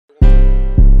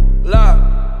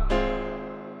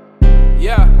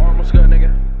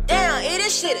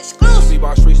shit exclusive.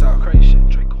 Beatbox Freestyle, crazy shit,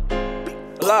 Draco.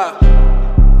 Look,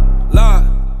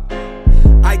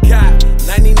 I got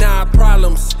 99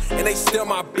 problems, and they still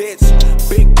my bitch.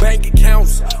 Big bank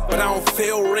accounts, but I don't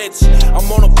feel rich.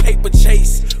 I'm on a paper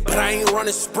chase, but I ain't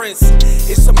running sprints.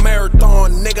 It's a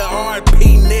marathon, nigga,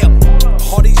 R.I.P. Nip.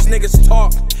 All these niggas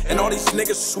talk, and all these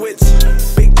niggas switch.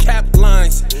 Big cap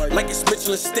lines, like it's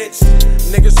Mitchell and Stitch.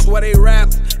 Niggas swear they rap,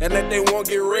 and that they won't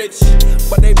get rich.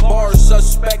 But they bars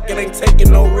suspect, and ain't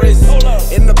taking no risk.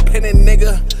 Independent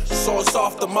nigga, so it's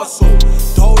off the muscle.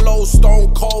 Dolo,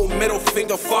 stone cold, middle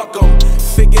finger, fuck 'em.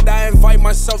 Figured I invite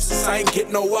myself since I ain't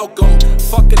get no welcome.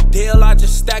 Fuck a deal, I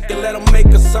just stack and let 'em make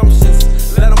assumptions.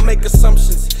 Let 'em make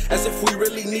assumptions, as if we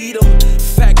really need 'em.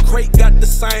 Fat crate got the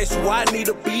science, why I need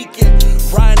a beacon?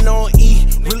 Riding on E,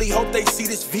 really hope they see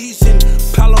this vision.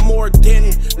 Palomore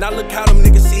Denton, now look how them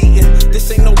niggas eating.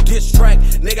 This ain't no diss track,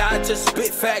 nigga, I just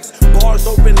spit facts. Bars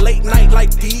open late night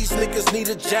like these niggas need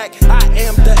a jack. I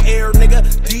am the air, nigga,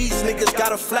 these niggas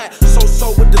got a flat. So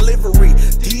with delivery,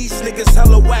 these niggas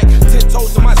hella whack. 10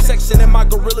 toes in my section and my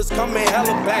gorillas coming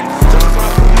hella back. Just trying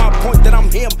to prove my point that I'm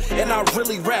him and I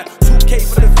really rap. 2K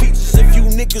for the features if you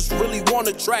niggas really want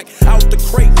a track. Out the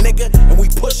crate, nigga, and we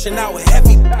pushing out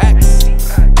heavy packs.